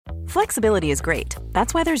Flexibility is great.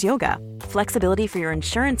 That's why there's yoga. Flexibility for your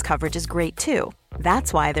insurance coverage is great too.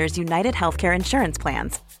 That's why there's United Healthcare Insurance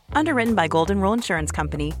Plans. Underwritten by Golden Rule Insurance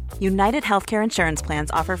Company, United Healthcare Insurance Plans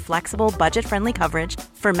offer flexible, budget-friendly coverage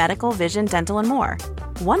for medical, vision, dental, and more.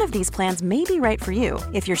 One of these plans may be right for you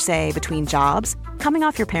if you're, say, between jobs, coming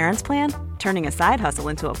off your parents' plan, turning a side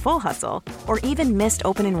hustle into a full hustle, or even missed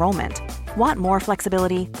open enrollment. Want more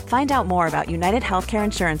flexibility? Find out more about United Healthcare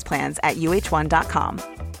Insurance Plans at uh1.com.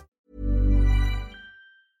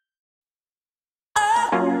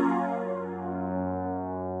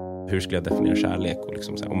 Hur skulle jag definiera kärlek? Och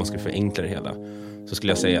liksom så här, om man skulle förenkla det hela, så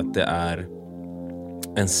skulle jag säga att det är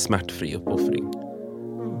en smärtfri uppoffring.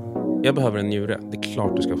 Jag behöver en njure. Det är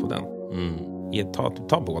klart du ska få den.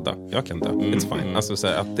 Ta båda. Jag kan det. It's fine. Alltså, så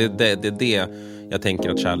här, att det är det jag tänker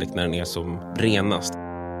att kärlek när den är som renast.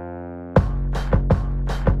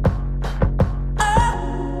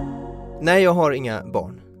 Nej, jag har inga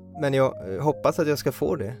barn. Men jag hoppas att jag ska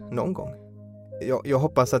få det någon gång. Jag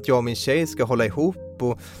hoppas att jag och min tjej ska hålla ihop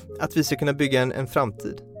och att vi ska kunna bygga en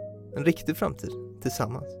framtid. En riktig framtid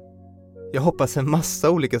tillsammans. Jag hoppas en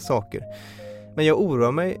massa olika saker. Men jag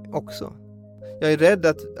oroar mig också. Jag är rädd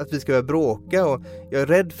att vi ska börja bråka och jag är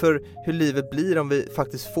rädd för hur livet blir om vi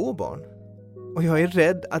faktiskt får barn. Och jag är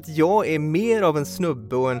rädd att jag är mer av en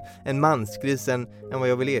snubbe och en mansgris än vad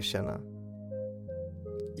jag vill erkänna.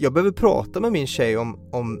 Jag behöver prata med min tjej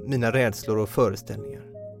om mina rädslor och föreställningar.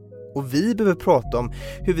 Och vi behöver prata om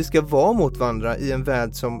hur vi ska vara mot varandra i en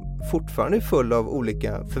värld som fortfarande är full av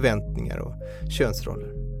olika förväntningar och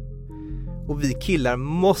könsroller. Och vi killar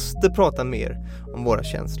måste prata mer om våra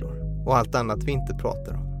känslor och allt annat vi inte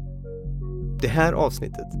pratar om. Det här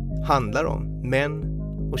avsnittet handlar om män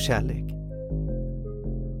och kärlek.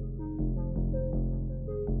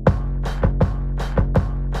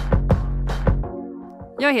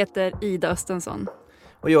 Jag heter Ida Östensson.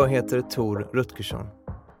 Och jag heter Tor Rutgersson.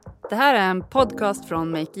 Det här är en podcast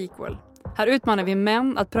från Make Equal. Här utmanar vi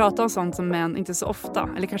män att prata om sånt som män inte så ofta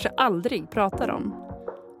eller kanske aldrig pratar om.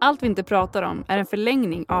 Allt vi inte pratar om är en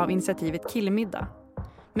förlängning av initiativet Killmiddag.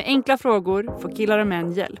 Med enkla frågor får killar och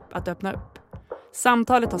män hjälp att öppna upp.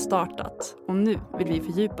 Samtalet har startat och nu vill vi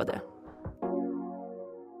fördjupa det.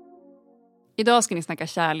 Idag ska ni snacka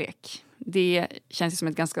kärlek. Det känns som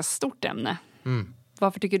ett ganska stort ämne.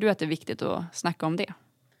 Varför tycker du att det är viktigt att snacka om det?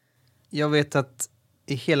 Jag vet att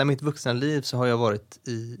i hela mitt vuxna liv så har jag varit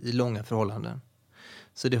i långa förhållanden.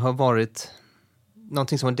 Så det har varit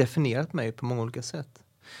någonting som har definierat mig på många olika sätt.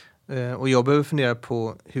 Och jag behöver fundera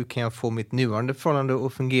på hur kan jag få mitt nuvarande förhållande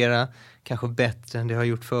att fungera kanske bättre än det har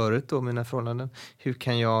gjort förut då, mina förhållanden. Hur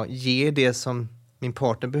kan jag ge det som min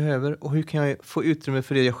partner behöver och hur kan jag få utrymme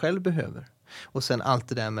för det jag själv behöver? Och sen allt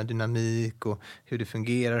det där med dynamik och hur det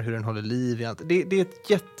fungerar, hur den håller liv i allt. Det är ett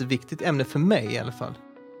jätteviktigt ämne för mig i alla fall.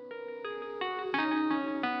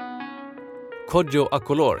 Kodjo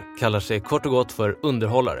Akolor kallar sig kort och gott för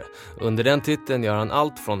underhållare. Under den titeln gör han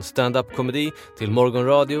allt från stand-up-komedi till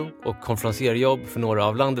morgonradio och konferencierjobb för några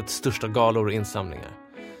av landets största galor och insamlingar.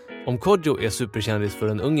 Om Kodjo är superkändis för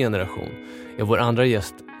en ung generation är vår andra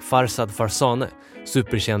gäst Farsad Farsane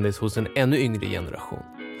superkändis hos en ännu yngre generation.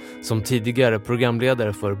 Som tidigare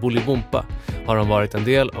programledare för Bolibompa har han varit en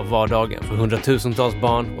del av vardagen för hundratusentals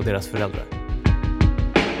barn och deras föräldrar.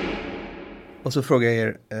 Och så frågar jag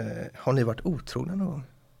er, har ni varit otrogna någon gång?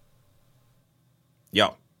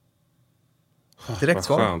 Ja. Direkt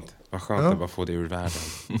svar. Vad skönt att bara få det ur världen.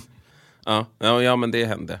 ja, men det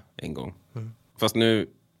hände en gång. Fast nu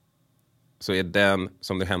så är den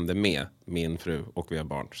som det hände med min fru och vi har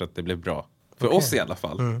barn. Så att det blev bra. För oss i alla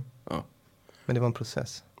fall. Ja. Men det var en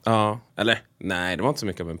process. Ja, eller nej, det var inte så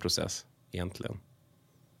mycket av en process egentligen.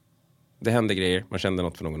 Det hände grejer, man kände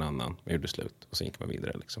något för någon annan, man gjorde slut och sen gick man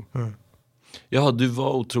vidare liksom. Ja, du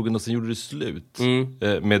var otrogen och sen gjorde du slut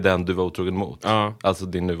med den du var otrogen mot. Ja. Alltså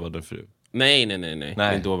din nuvarande fru. Nej.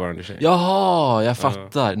 Min dåvarande tjej. Jaha, jag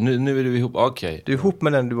fattar. Nu är du ihop, okej. Du är ihop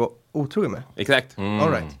med den du var otrogen med? Exakt.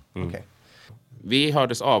 All right, okej. Vi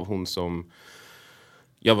hördes av hon som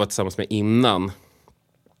jag var tillsammans med innan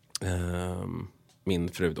min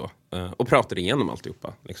fru då. Och pratade igenom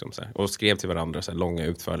alltihopa. Liksom, så här, och skrev till varandra så här, långa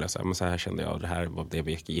utförliga. Så här, men så här kände jag, det här var det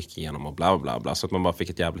vi gick igenom och bla bla bla. Så att man bara fick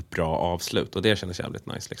ett jävligt bra avslut. Och det kändes jävligt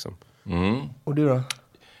nice liksom. Och du då?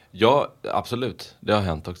 Ja, absolut. Det har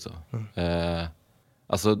hänt också.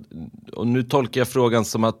 Alltså, och nu tolkar jag frågan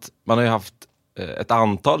som att man har ju haft ett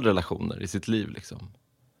antal relationer i sitt liv liksom.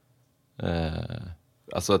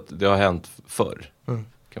 Alltså att det har hänt förr,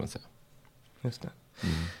 kan man säga. Just det.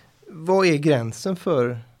 Vad är gränsen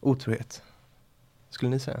för otrohet,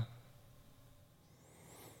 skulle ni säga?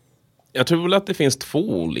 Jag tror väl att det finns två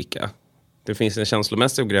olika. Det finns en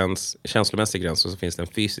känslomässig gräns och så finns det en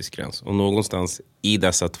fysisk gräns. Och någonstans i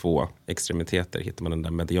dessa två extremiteter hittar man den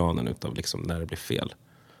där medianen utav liksom när det blir fel.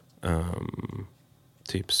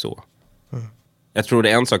 Typ så. Jag tror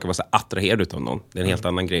det är en sak att vara så attraherad utav någon. Det är en helt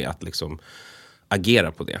annan grej att liksom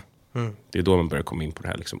agera på det. Det är då man börjar komma in på det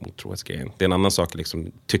här liksom otrohetsgrejen. Det är en annan sak att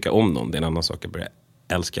liksom tycka om någon. Det är en annan sak att börja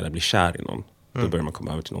älska eller bli kär i någon. Då börjar man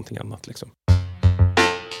komma över till någonting annat liksom.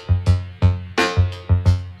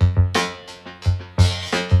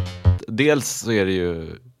 Dels så är det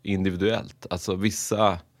ju individuellt. Alltså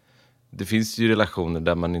det finns ju relationer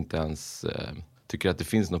där man inte ens tycker att det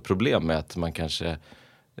finns något problem med att man kanske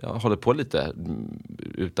håller på lite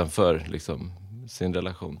utanför liksom sin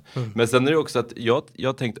relation. Men sen är det också att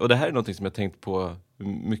jag tänkt, och det här är något som jag tänkt på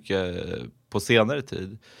mycket på senare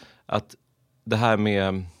tid, att det här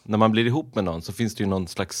med när man blir ihop med någon så finns det ju någon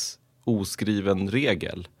slags oskriven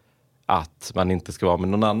regel att man inte ska vara med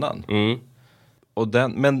någon annan. Och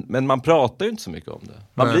men man pratar ju inte så mycket om det.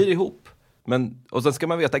 Man blir ihop. Och sen ska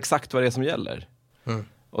man veta exakt vad det är som gäller.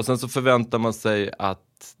 Och sen så förväntar man sig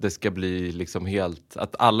att det ska bli liksom helt...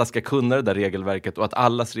 Att alla ska kunna det där regelverket. Och att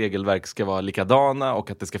allas regelverk ska vara likadana.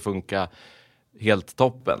 Och att det ska funka helt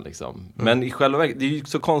toppen liksom. Men i själva verket, det är ju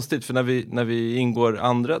så konstigt. För när vi ingår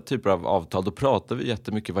andra typer av avtal, då pratar vi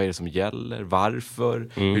jättemycket. Vad är det som gäller? Varför?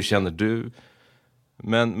 Hur känner du?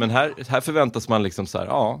 Men här förväntas man liksom så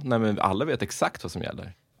här, men alla vet exakt vad som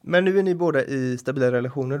gäller. Men nu är ni båda i stabila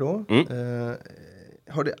relationer då.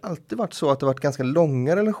 Har det alltid varit så att det varit ganska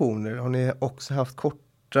långa relationer? Har ni också haft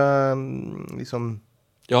korta liksom...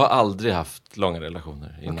 Jag har aldrig haft långa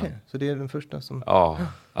relationer innan. Okej, så det är den första som... Ja,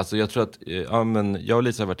 alltså jag tror att jag och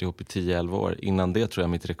Lisa har varit ihop i 10-11 år. Innan det tror jag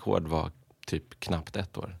mitt rekord var typ knappt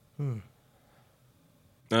 1 år.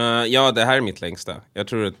 Ja, det här är mitt längsta. Jag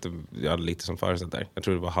tror att jag hade lite som förutsatt där. Jag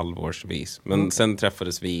tror det var halvårsvis. Men sen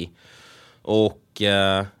träffades vi. Och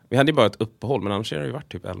vi hade ju bara ett uppehåll. Men annars har det ju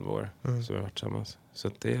varit typ 11 år. Så vi har varit tillsammans. Så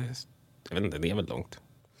att jag vet inte, det är väl långt.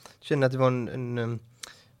 Känner att det var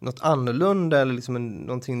något annorlunda? Eller liksom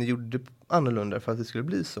någonting ni gjorde annorlunda för att det skulle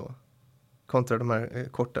bli så? Kontra de här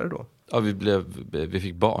kortare då? Ja, vi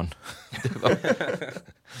fick barn.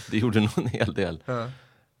 Det gjorde nog en hel del.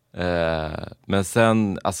 Men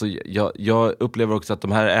sen, alltså jag upplever också att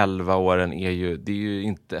de här 11 åren är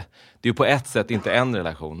ju på ett sätt inte en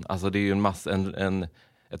relation. Alltså det är ju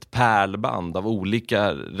ett pärlband av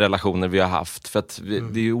olika relationer vi har haft. För att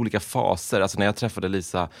det är ju olika faser. Alltså när jag träffade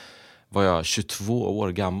Lisa var jag 22 år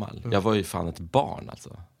gammal. Jag var ju fan ett barn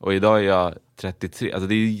alltså. Och idag är jag 33. Alltså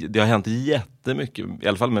det har hänt jättemycket, i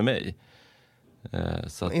alla fall med mig.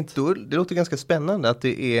 Så att... Det låter ganska spännande att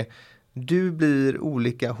det är... Du blir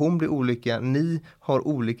olika, hon blir olika, ni har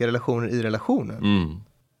olika relationer i relationen.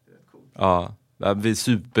 Ja, vi är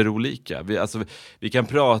superolika. Vi kan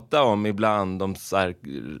prata om ibland om så här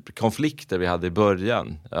konflikter vi hade i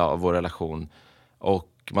början av vår relation.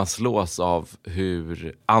 Och man slås av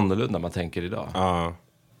hur annorlunda man tänker idag.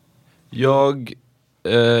 Jag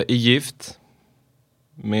är gift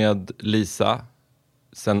med Lisa.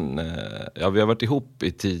 Sen, vi har varit ihop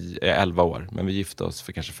i 11 år. Men vi gifte oss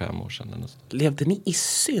för kanske 5 år sedan. Levde ni i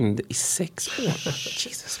synd i 6 år?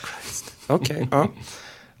 Jesus Christ. Okej.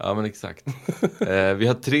 Ja, men exakt. Vi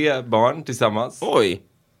har 3 barn tillsammans. Oj!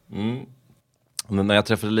 Men när jag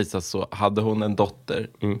träffade Lisa så hade hon en dotter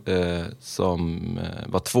som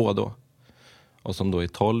var 2 då. Och som då är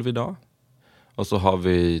 12 idag. Och så har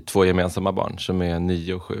vi 2 gemensamma barn som är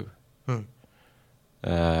 9 och 7.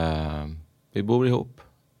 Vi bor ihop.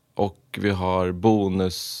 Och vi har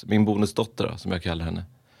min bonusdotter då, som jag kallar henne.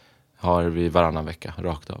 Har vi varannan vecka,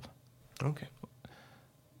 rakt av. Okej.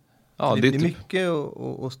 Ja, det är mycket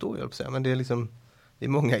att stå i, säga. Men det är liksom... Det är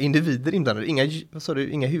många individer inblandade. Inga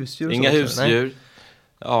husdjur? Inga husdjur. Nej.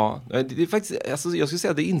 Ja, det är faktiskt... Alltså, jag skulle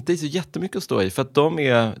säga att det inte är så jättemycket att stå i. För att de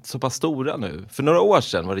är så pass stora nu. För några år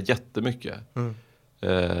sedan var det jättemycket.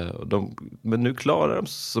 Men nu klarar de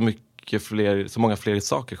så många fler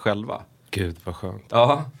saker själva. Gud, vad skönt.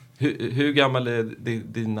 Ja. Hur gammal är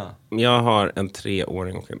dina? Jag har en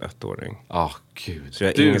 3-åring och en 1-åring. Gud. Så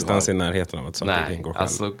jag är ingenstans i närheten av att saker går själv.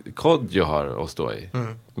 Alltså Kodjo har att stå i.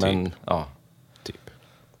 Men, typ. Ja. Typ.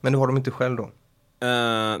 Men du har dem inte själv då?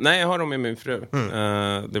 Nej, jag har dem med min fru.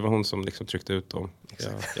 Det var hon som liksom tryckte ut dem.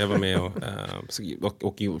 Jag var med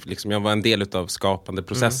och liksom, jag var en del av skapande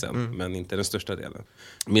processen, men inte den största delen.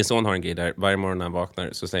 Min son har en grej där, varje morgon när han vaknar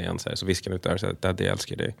så säger han så här, så viskar han ut där så här, Daddy, jag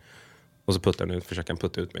älskar dig. Och så försöker han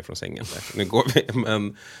putta ut mig från sängen. Så här. Nu går vi,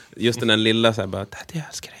 men just den där lilla så här, bara, Daddy, jag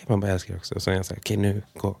älskar dig. Man bara, jag älskar dig också. Och så är han så här, okej, nu,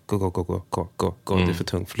 gå. Det är för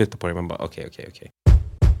tungt, flytta på dig. Man bara, okej.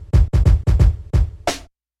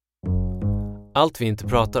 Allt vi inte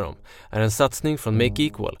pratar om är en satsning från Make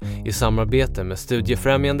Equal i samarbete med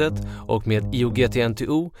Studiefrämjandet och med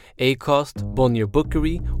IOGT-NTO, Acast, Bonnier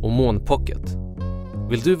Bookery och Månpocket.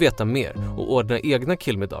 Vill du veta mer och ordna egna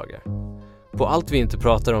killmiddagar? På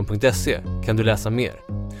alltviintepratarom.se kan du läsa mer.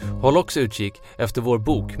 Håll också utkik efter vår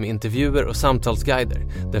bok med intervjuer och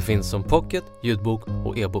samtalsguider. Den finns som pocket, ljudbok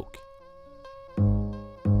och e-bok.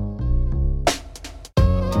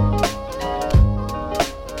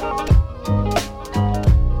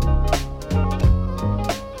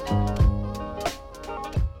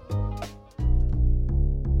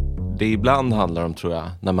 Det ibland handlar om, tror jag,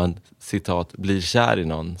 när man citat blir kär i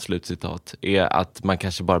någon, slutcitat, är att man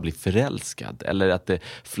kanske bara blir förälskad. Eller att det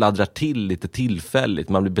fladdrar till lite tillfälligt,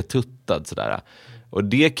 man blir betuttad sådär. Och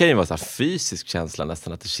det kan ju vara så här fysisk känsla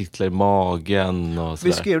nästan, att det kittlar i magen och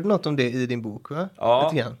sådär. Vi skrev något om det i din bok, va?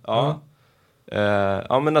 Ja.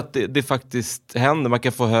 Ja, men att det faktiskt händer. Man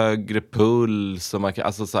kan få högre puls och man kan,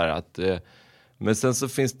 alltså så här att... Men sen så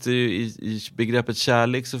finns det ju i begreppet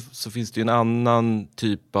kärlek så finns det ju en annan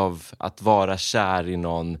typ av att vara kär i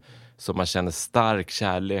någon som man känner stark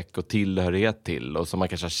kärlek och tillhörighet till och som man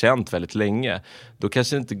kanske har känt väldigt länge. Då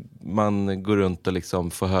kanske inte man går runt och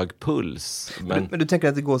liksom får hög puls. Men du tänker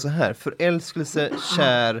att det går så här, förälskelse,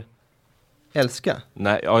 kär, älska?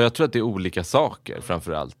 Nej, ja, jag tror att det är olika saker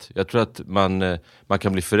framförallt. Jag tror att man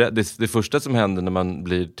kan bli det första som händer när man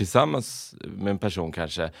blir tillsammans med en person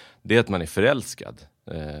kanske, det är att man är förälskad.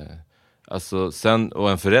 Alltså sen,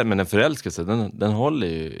 men en förälskelse, den håller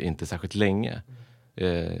ju inte särskilt länge.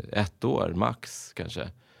 1 år max kanske.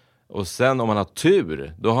 Och sen om man har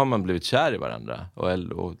tur, då har man blivit kär i varandra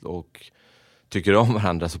och tycker om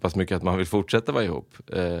varandra så pass mycket att man vill fortsätta vara ihop,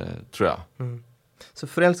 tror jag. Mm. Så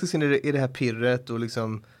förälskelsen är det här pirret och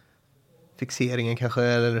liksom fixeringen kanske,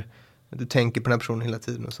 eller du tänker på den här personen hela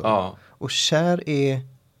tiden och så. Ja. Och kär är...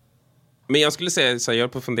 Men jag skulle säga, så här, jag höll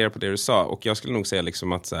på att fundera på det du sa, och jag skulle nog säga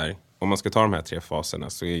liksom att så här, om man ska ta de här 3 faserna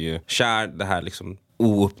så är ju kär det här liksom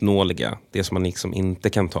ouppnåeliga, det som man liksom inte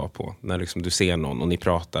kan ta på. När liksom du ser någon och ni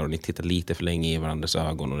pratar och ni tittar lite för länge i varandras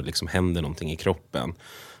ögon och det liksom händer någonting i kroppen.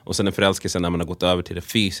 Och sen en förälskelse när man har gått över till det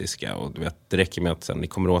fysiska, och du vet, det räcker med att sen ni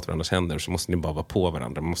kommer åt varandras händer så måste ni bara vara på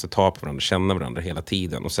varandra. Man måste ta på varandra, känna varandra hela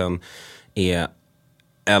tiden. Och sen är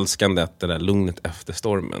älskandet det där lugnet efter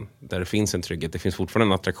stormen, där det finns en trygghet, det finns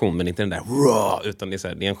fortfarande en attraktion, men inte den där raw, utan det är, så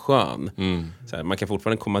här, det är en skön. Så här, man kan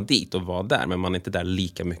fortfarande komma dit och vara där, men man är inte där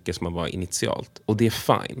lika mycket som man var initialt. Och det är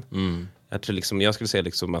fine. Jag tror liksom, jag skulle säga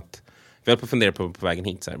liksom att vi höll på att fundera på vägen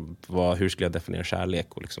hit, så här, hur skulle jag definiera kärlek,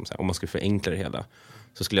 och liksom, så här, om man skulle förenkla det hela,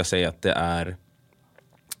 så skulle jag säga att det är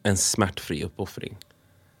en smärtfri uppoffring.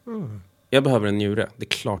 Jag behöver en njure, det är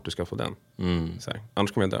klart du ska få den. Så här,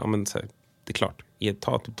 annars kommer jag dö. Ja, men så här, det är klart,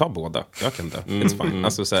 ta båda. Jag kan dö, it's fine.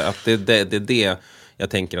 Alltså, så här, att det är det jag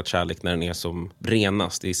tänker, att kärlek när den är som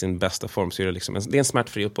renast i sin bästa form, så är det liksom det är en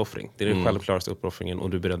smärtfri uppoffring. Det är den självklaraste uppoffringen, och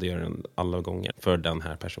du är beredd att göra den alla gånger för den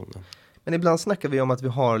här personen. Men ibland snackar vi om att vi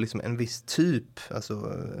har liksom en viss typ,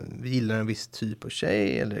 alltså vi gillar en viss typ av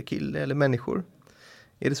tjej eller kille eller människor.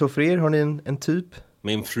 Är det så för er? Har ni en typ?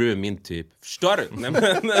 Min fru är min typ. Förstår du?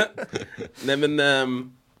 Nej men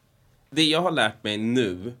det jag har lärt mig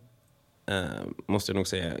nu, måste jag nog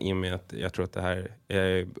säga, i och med att jag tror att det här, jag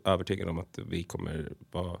är övertygad om att vi kommer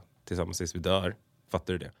vara tillsammans tills vi dör.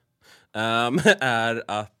 Fattar du det? Är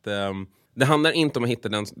att det handlar inte om att hitta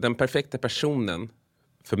den perfekta personen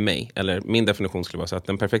för mig. Eller min definition skulle vara så att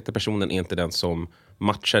den perfekta personen är inte den som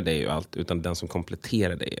matchar dig och allt, utan den som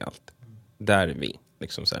kompletterar dig i allt. Där är vi.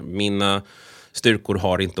 Liksom så här, mina styrkor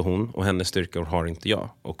har inte hon, och hennes styrkor har inte jag.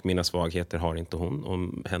 Och mina svagheter har inte hon,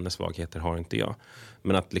 och hennes svagheter har inte jag.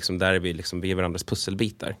 Men att liksom, där är vi, liksom, vi är varandras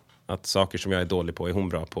pusselbitar. Att saker som jag är dålig på är hon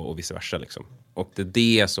bra på, och vice versa. Liksom. Och det är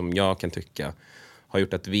det som jag kan tycka har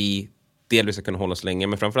gjort att vi delvis ska kunna hålla oss länge.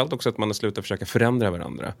 Men framförallt också att man har slutat försöka förändra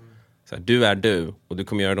varandra. Så här, du är du, och du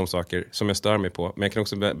kommer göra de saker som jag stör mig på. Men jag kan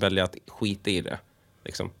också välja att skita i det.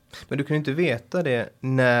 Liksom. Men du kan ju inte veta det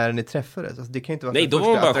när ni träffades. Alltså, det kan ju inte vara. Nej, då var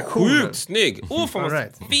hon bara sjukt snygg. Fan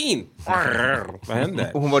vad fin. Vad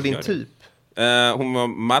hände? Och hon var din typ? Hon var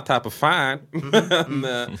my type of fan.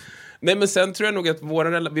 Nej, men sen tror jag nog att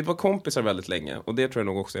vi var kompisar väldigt länge. Och det tror jag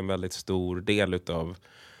nog också är en väldigt stor del utav,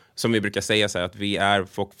 som vi brukar säga så här, att vi är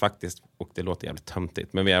faktiskt, och det låter jävligt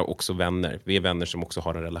töntigt, men vi är också vänner. Vi är vänner som också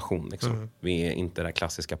har en relation. Liksom. Vi är inte det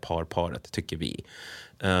klassiska paret, tycker vi.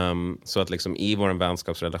 Så att liksom i vår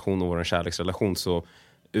vänskapsrelation och vår kärleksrelation så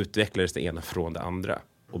utvecklades det ena från det andra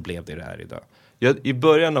och blev det här idag. I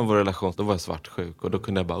början av vår relation då var jag svartsjuk, och då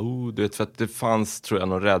kunde jag bara, du vet, för att det fanns, tror jag,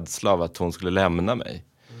 någon rädsla av att hon skulle lämna mig.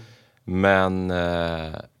 Men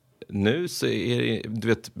nu så är det, du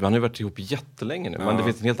vet, man har ju varit ihop jättelänge nu. Men det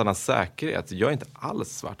finns en helt annan säkerhet. Jag är inte alls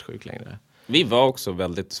svartsjuk längre. Vi var också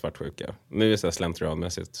väldigt svartsjuka. Nu är det så här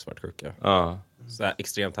slentrianmässigt svartsjuka. Ja. Så här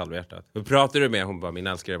extremt halvhjärtat. Hur pratar du med? Hon bara, min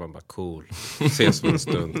älskare. Man bara, cool. Ses för en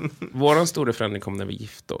stund. Våran stora förändring kom när vi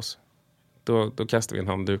gifte oss. Då kastade vi en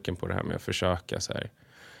handduken på det här med att försöka så här,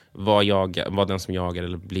 vara den som jagar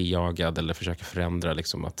eller bli jagad eller försöka förändra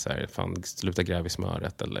liksom att så här, fan, sluta gräva i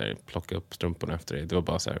smöret eller plocka upp strumporna efter dig. Det var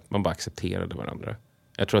bara så här, man bara accepterade varandra.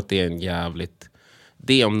 Jag tror att det är en jävligt,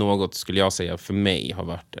 det om något skulle jag säga för mig har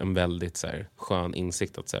varit en väldigt så här, skön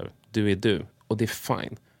insikt att så här, du är du och det är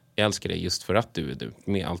fine. Jag älskar dig just för att du är du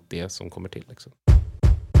med allt det som kommer till liksom.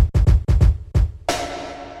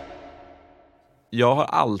 Jag har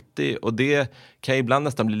alltid, och det kan jag ibland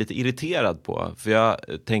nästan bli lite irriterad på. För jag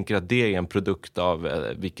tänker att det är en produkt av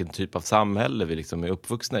vilken typ av samhälle vi liksom är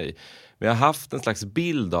uppvuxna i. Men jag har haft en slags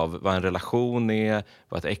bild av vad en relation är,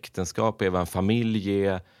 vad ett äktenskap är, vad en familj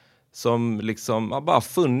är. Som liksom har bara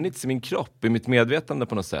funnits i min kropp, i mitt medvetande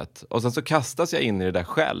på något sätt. Och sen så kastas jag in i det där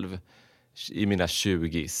själv i mina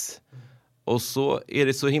 20s. Och så är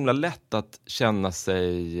det så himla lätt att känna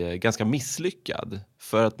sig ganska misslyckad.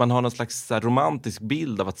 För att man har någon slags så här romantisk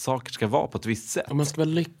bild av att saker ska vara på ett visst sätt. Och man ska vara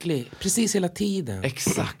lycklig, precis hela tiden.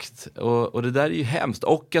 Exakt, och det där är ju hemskt.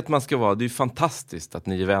 Och att man ska vara, det är ju fantastiskt att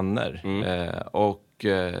ni är vänner.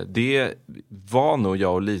 Det var nog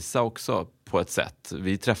jag och Lisa också på ett sätt.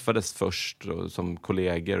 Vi träffades först som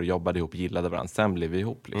kollegor och jobbade ihop, gillade varandra. Sen blev vi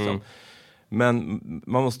ihop liksom. Men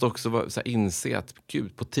man måste också så här, inse att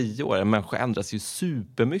gud, på 10 år, en människa ändras ju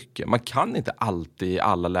supermycket. Man kan inte alltid i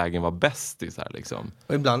alla lägen vara bästis här liksom.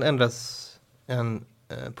 Och ibland ändras en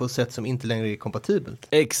på ett sätt som inte längre är kompatibelt.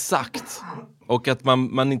 Exakt. Och att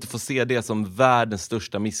man inte får se det som världens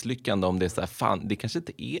största misslyckande om det är så här, fan, det kanske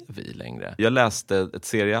inte är vi längre. Jag läste ett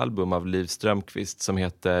seriealbum av Liv Strömquist som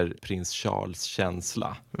heter Prins Charles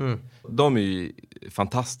känsla. De är ju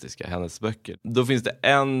fantastiska, hennes böcker. Då finns det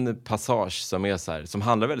en passage som är så här, som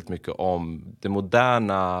handlar väldigt mycket om det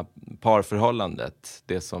moderna parförhållandet.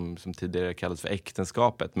 Det som tidigare kallades för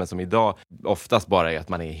äktenskapet, men som idag oftast bara är att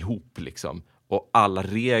man är ihop liksom. Och alla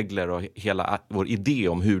regler och hela vår idé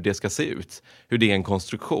om hur det ska se ut. Hur det är en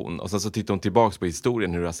konstruktion. Och sen så tittar hon tillbaka på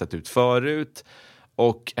historien, hur det har sett ut förut.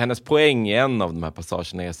 Och hennes poäng i en av de här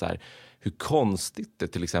passagerna är så här, hur konstigt det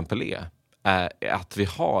till exempel är att vi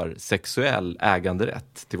har sexuell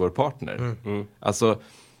äganderätt till vår partner. Alltså,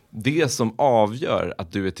 det som avgör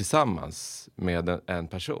att du är tillsammans med en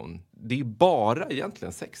person, det är bara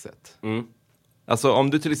egentligen sexet. Alltså, om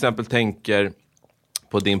du till exempel tänker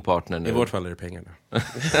på din partner nu. I vårt fall är det pengarna.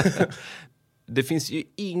 Det finns ju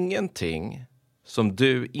ingenting som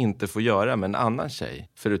du inte får göra med en annan tjej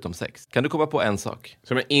förutom sex. Kan du komma på en sak?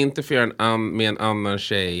 Som jag inte får göra med en annan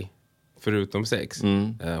tjej förutom sex.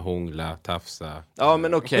 Hångla, tafsa. Ja,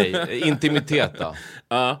 men okej. Intimitet då?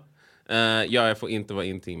 Ja. Jag får inte vara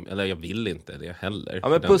intim. Eller jag vill inte det heller. Ja,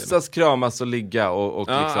 men pussas, kramas och ligga och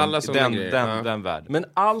liksom alla den världen. Men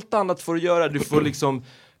allt annat får du göra. Du får liksom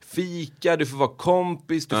fika, du får vara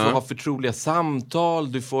kompis, du får ha förtroliga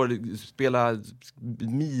samtal, du får spela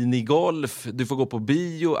minigolf, du får gå på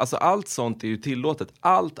bio. Alltså allt sånt är ju tillåtet.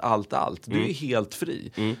 Allt. Du är helt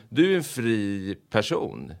fri. Du är en fri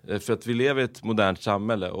person. För att vi lever i ett modernt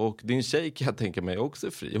samhälle. Och din tjej kan jag tänka mig också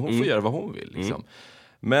är fri. Hon får göra vad hon vill liksom.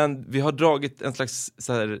 Men vi har dragit en slags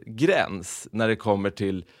så här, gräns när det kommer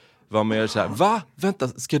till vad man gör så här. Va? Vänta,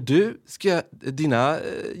 ska dina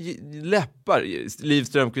läppar, Liv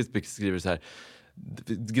Strömquist skriver så här,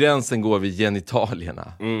 gränsen går vid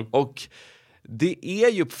genitalierna. Och det är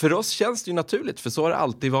ju, för oss känns det ju naturligt, för så har det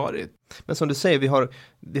alltid varit. Men som du säger,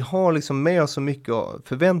 vi har liksom med oss så mycket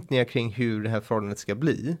förväntningar kring hur det här förhållandet ska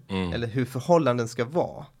bli. Eller hur förhållanden ska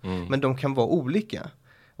vara. Men de kan vara olika.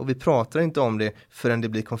 Och vi pratar inte om det förrän det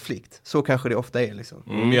blir konflikt. Så kanske det ofta är liksom.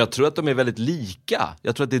 Men jag tror att de är väldigt lika.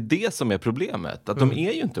 Jag tror att det är det som är problemet. Att de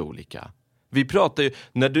är ju inte olika. Vi pratar ju,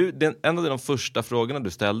 en av de första frågorna du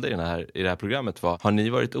ställde i det här programmet var, har ni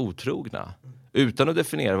varit otrogna? Utan att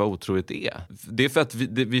definiera vad otrohet är. Det är för att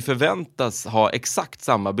vi förväntas ha exakt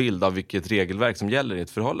samma bild av vilket regelverk som gäller i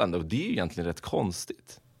ett förhållande. Och det är ju egentligen rätt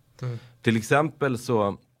konstigt. Till exempel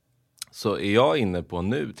så är jag inne på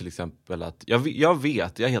nu till exempel att jag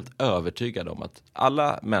är helt övertygad om att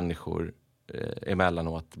alla människor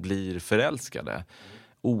emellanåt blir förälskade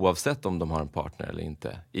oavsett om de har en partner eller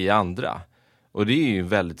inte i andra. Och det är ju en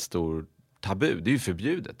väldigt stor tabu, det är ju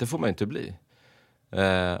förbjudet, det får man ju inte bli.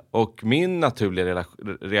 Och min naturliga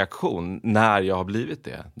reaktion när jag har blivit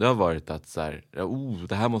det har varit att så här,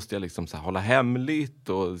 det här måste jag liksom så här, hålla hemligt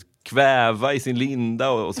och kväva i sin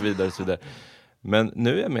linda och så vidare och så vidare. Men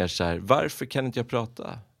nu är jag mer så här, varför kan inte jag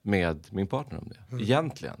prata med min partner om det.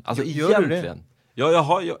 Egentligen. Alltså Gör du det? egentligen.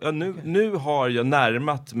 Ja, nu har jag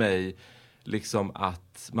närmat mig liksom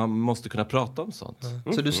att man måste kunna prata om sånt.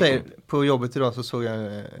 Så du säger, på jobbet idag så såg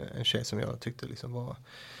jag en tjej som jag tyckte liksom var...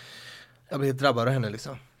 Jag blev drabbad av henne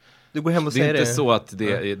liksom. Du går hem och säger det. Det är inte så att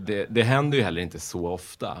det händer ju heller inte så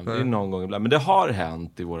ofta. Det är någon gång ibland. Men det har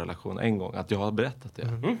hänt i vår relation en gång att jag har berättat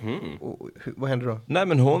det. Och vad hände då? Nej,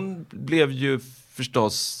 men hon blev ju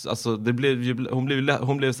förstås, alltså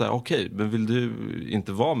hon blev så här, okej, men vill du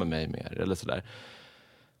inte vara med mig mer eller så där.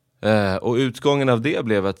 Och utgången av det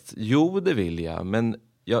blev att jo, det vill jag, men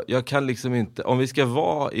jag kan liksom inte, om vi ska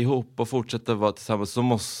vara ihop och fortsätta vara tillsammans så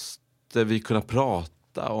måste vi kunna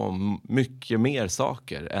prata om mycket mer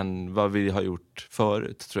saker än vad vi har gjort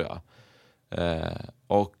förut, tror jag.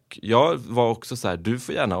 Och jag var också så här, du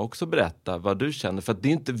får gärna också berätta vad du känner, för att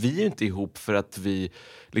vi är inte ihop för att vi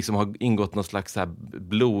liksom har ingått någon slags så här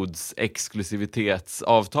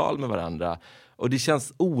blodsexklusivitetsavtal med varandra. Och det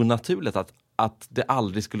känns onaturligt att det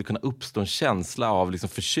aldrig skulle kunna uppstå en känsla av liksom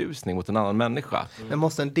förtjusning mot en annan människa. Men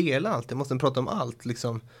måste den dela allt? Måste den prata om allt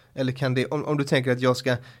liksom? Eller kan det, om du tänker att jag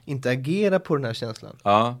ska inte agera på den här känslan,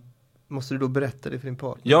 måste du då berätta det för din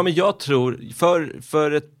partner? Ja, men jag tror,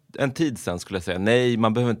 för en tid sedan skulle jag säga, nej,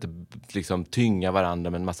 man behöver inte liksom tynga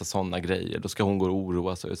varandra med en massa sådana grejer. Då ska hon gå och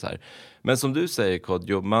oroa sig och så här. Men som du säger,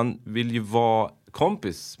 Kodjo, man vill ju vara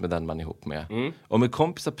kompis med den man är ihop med. Och med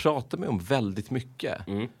kompisar pratar man om väldigt mycket.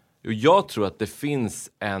 Och jag tror att det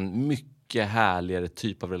finns en mycket härligare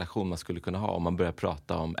typ av relation man skulle kunna ha om man börjar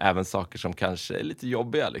prata om även saker som kanske är lite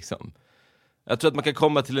jobbiga liksom. Jag tror att man kan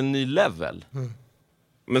komma till en ny level.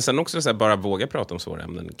 Men sen också så här, bara våga prata om svåra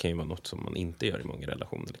ämnen kan ju vara något som man inte gör i många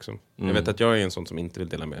relationer liksom. Jag vet att jag är en sån som inte vill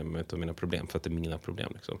dela med mig av mina problem för att det är mina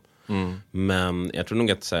problem liksom. Men jag tror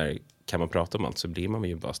nog att så här, kan man prata om allt så blir man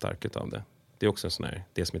ju bara stark av det. Det är också en sån här,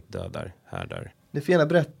 det som inte dödar, härdar. Ni får gärna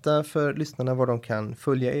berätta för lyssnarna var de kan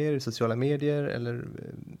följa er i sociala medier eller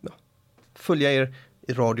följa er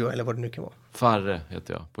i radio eller vad det nu kan vara. Farre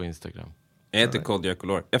heter jag på Instagram. Jag heter Kodjo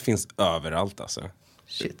Akolor. Jag finns överallt alltså.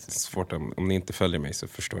 Shit. Det är svårt om ni inte följer mig så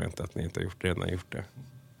förstår jag inte att ni inte har redan gjort det.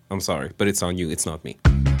 I'm sorry, but it's on you, it's not me.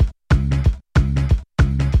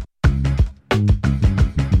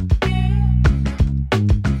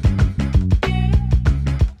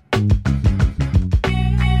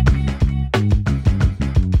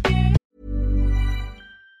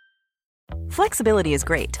 Flexibility is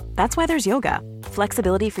great. That's why there's yoga.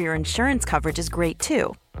 Flexibility for your insurance coverage is great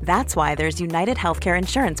too. That's why there's United Healthcare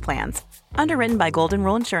Insurance Plans. Underwritten by Golden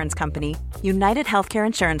Rule Insurance Company, United Healthcare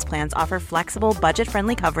Insurance Plans offer flexible,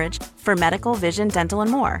 budget-friendly coverage for medical, vision, dental,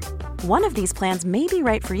 and more. One of these plans may be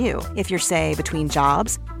right for you if you're, say, between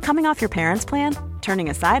jobs, coming off your parents' plan, turning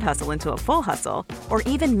a side hustle into a full hustle, or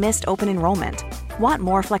even missed open enrollment. Want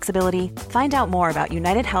more flexibility? Find out more about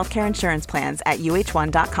United Healthcare Insurance Plans at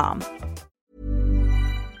uh1.com.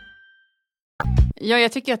 Ja,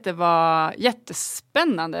 jag tycker att det var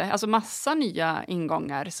jättespännande. Alltså massa nya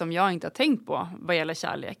ingångar som jag inte har tänkt på vad gäller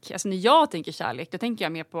kärlek. Alltså när jag tänker kärlek, då tänker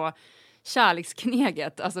jag mer på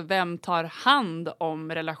kärlekskneget. Alltså vem tar hand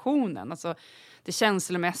om relationen? Alltså det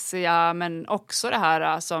känslomässiga, men också det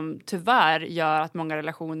här som tyvärr gör att många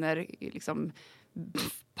relationer liksom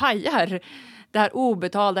pajar. Det här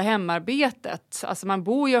obetalda hemarbetet. Alltså man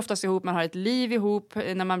bor ju oftast ihop, man har ett liv ihop.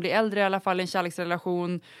 När man blir äldre i alla fall, en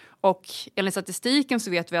kärleksrelation. Och enligt statistiken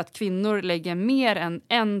så vet vi att kvinnor lägger mer än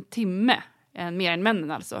 1 timme, mer än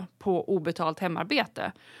männen alltså, på obetalt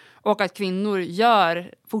hemarbete. Och att kvinnor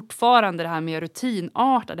gör fortfarande det här mer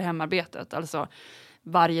rutinartade hemarbetet. Alltså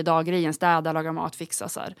varje dag grejen, städa, laga mat, fixa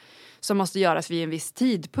så här. Som måste göras vid en viss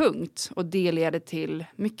tidpunkt. Och det leder till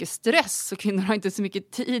mycket stress. Och kvinnor har inte så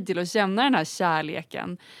mycket tid till att känna den här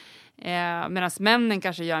kärleken. Medan männen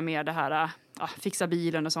kanske gör mer det här, fixa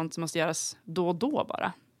bilen och sånt som måste göras då och då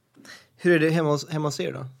bara. Hur är det hemma hos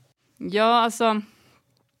er då? Ja, alltså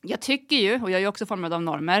jag tycker ju, och jag är ju också formad av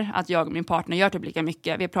normer, att jag och min partner gör typ lika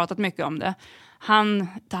mycket. Vi har pratat mycket om det. Han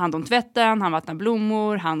tar hand om tvätten, han vattnar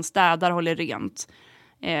blommor, han städar, håller rent.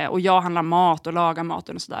 Och jag handlar mat och lagar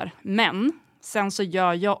maten och sådär. Men sen så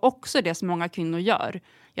gör jag också det som många kvinnor gör.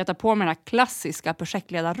 Jag tar på mig den här klassiska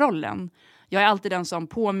projektledarrollen. Jag är alltid den som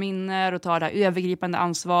påminner och tar det här övergripande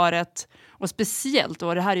ansvaret. Och speciellt,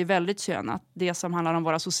 och det här är ju väldigt könat, det som handlar om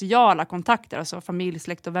våra sociala kontakter, alltså familj,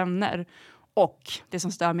 släkt och vänner. Och det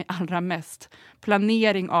som stör mig allra mest,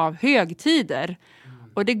 planering av högtider.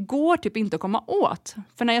 Och det går typ inte att komma åt.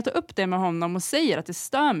 För när jag tar upp det med honom och säger att det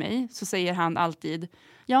stör mig, så säger han alltid,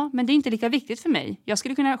 ja, men det är inte lika viktigt för mig. Jag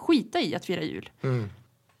skulle kunna skita i att fira jul.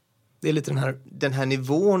 Det är lite den här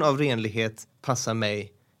nivån av renlighet passar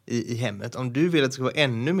mig i hemmet. Om du vill att det ska vara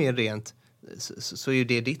ännu mer rent, så är ju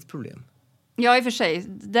det ditt problem. Ja, i och för sig.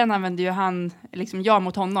 Den använder ju han, liksom jag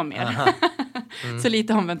mot honom mer. Så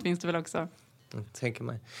lite omvänt finns det väl också. Tänker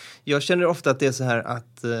mig. Jag känner ofta att det är så här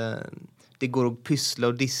att det går att pyssla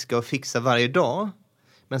och diska och fixa varje dag.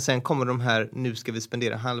 Men sen kommer de här, nu ska vi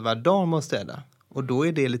spendera halva dagen med att städa. Och då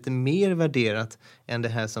är det lite mer värderat än det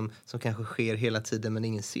här som kanske sker hela tiden men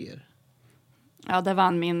ingen ser. Ja, där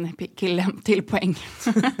vann min kille till poäng.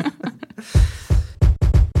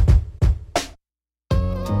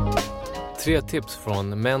 3 tips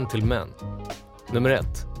från män till män. Nummer 1.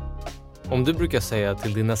 Om du brukar säga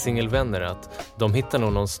till dina singelvänner att de hittar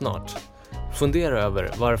nog någon snart, fundera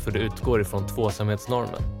över varför du utgår ifrån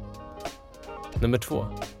tvåsamhetsnormen. Nummer 2.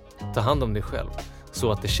 Ta hand om dig själv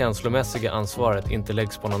så att det känslomässiga ansvaret inte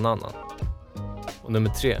läggs på någon annan. Och nummer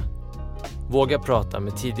 3. Våga prata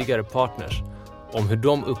med tidigare partners om hur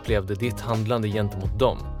de upplevde ditt handlande gentemot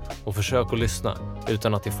dem och försök att lyssna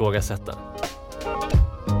utan att ifrågasätta.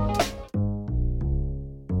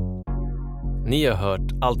 Ni har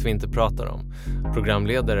hört Allt vi inte pratar om.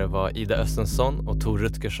 Programledare var Ida Östensson och Tor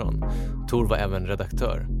Rutgersson. Tor var även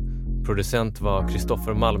redaktör. Producent var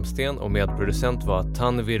Kristoffer Malmsten och medproducent var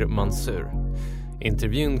Tanvir Mansur.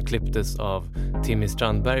 Intervjun klipptes av Timmy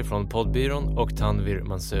Strandberg från Poddbyrån och Tanvir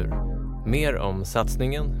Mansur. Mer om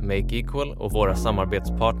satsningen Make Equal och våra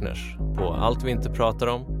samarbetspartners på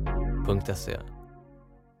alltviintepratarom.se.